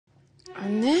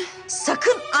Anne?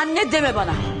 Sakın anne deme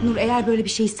bana. Nur, eğer böyle bir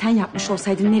şeyi sen yapmış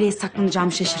olsaydın nereye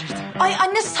saklanacağımı şaşırırdım. Ay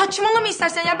anne saçmalama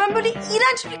istersen ya. Ben böyle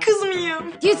iğrenç bir kız mıyım?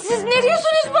 Ya siz ne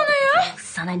diyorsunuz bana ya?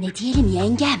 Sana ne diyelim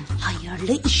yengem?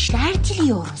 Hayırlı işler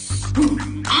diliyoruz.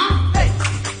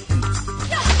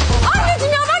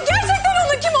 Anneciğim ya ben gerçekten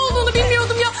onun kim olduğunu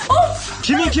bilmiyordum ya. Of!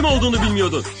 Kimin kim olduğunu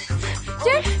bilmiyordun.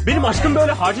 Cem. Benim aşkım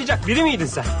böyle harcayacak biri miydin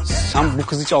sen? Sen bu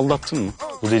kızı hiç aldattın mı?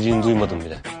 Bu dediğini duymadım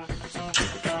bile.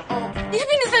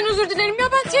 Hepinizden özür dilerim ya.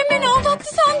 Ben Cem beni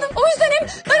aldattı sandım. O yüzden hem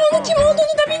ben onun kim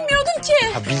olduğunu da bilmiyordum ki.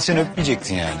 Ha, bilsen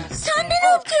öpmeyecektin yani. Sen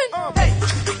beni öptün.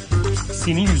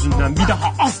 Senin yüzünden bir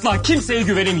daha asla kimseye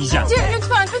güvenemeyeceğim. Cem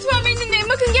lütfen beni dinleyin.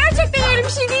 Bakın gerçekten öyle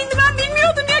bir şey değildi. Ben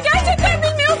bilmiyordum ya. Gerçekten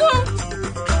bilmiyordum.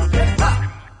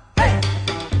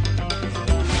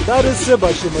 Darısı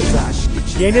Başımıza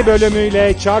yeni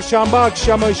bölümüyle çarşamba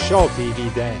akşamı Show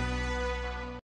TV'de.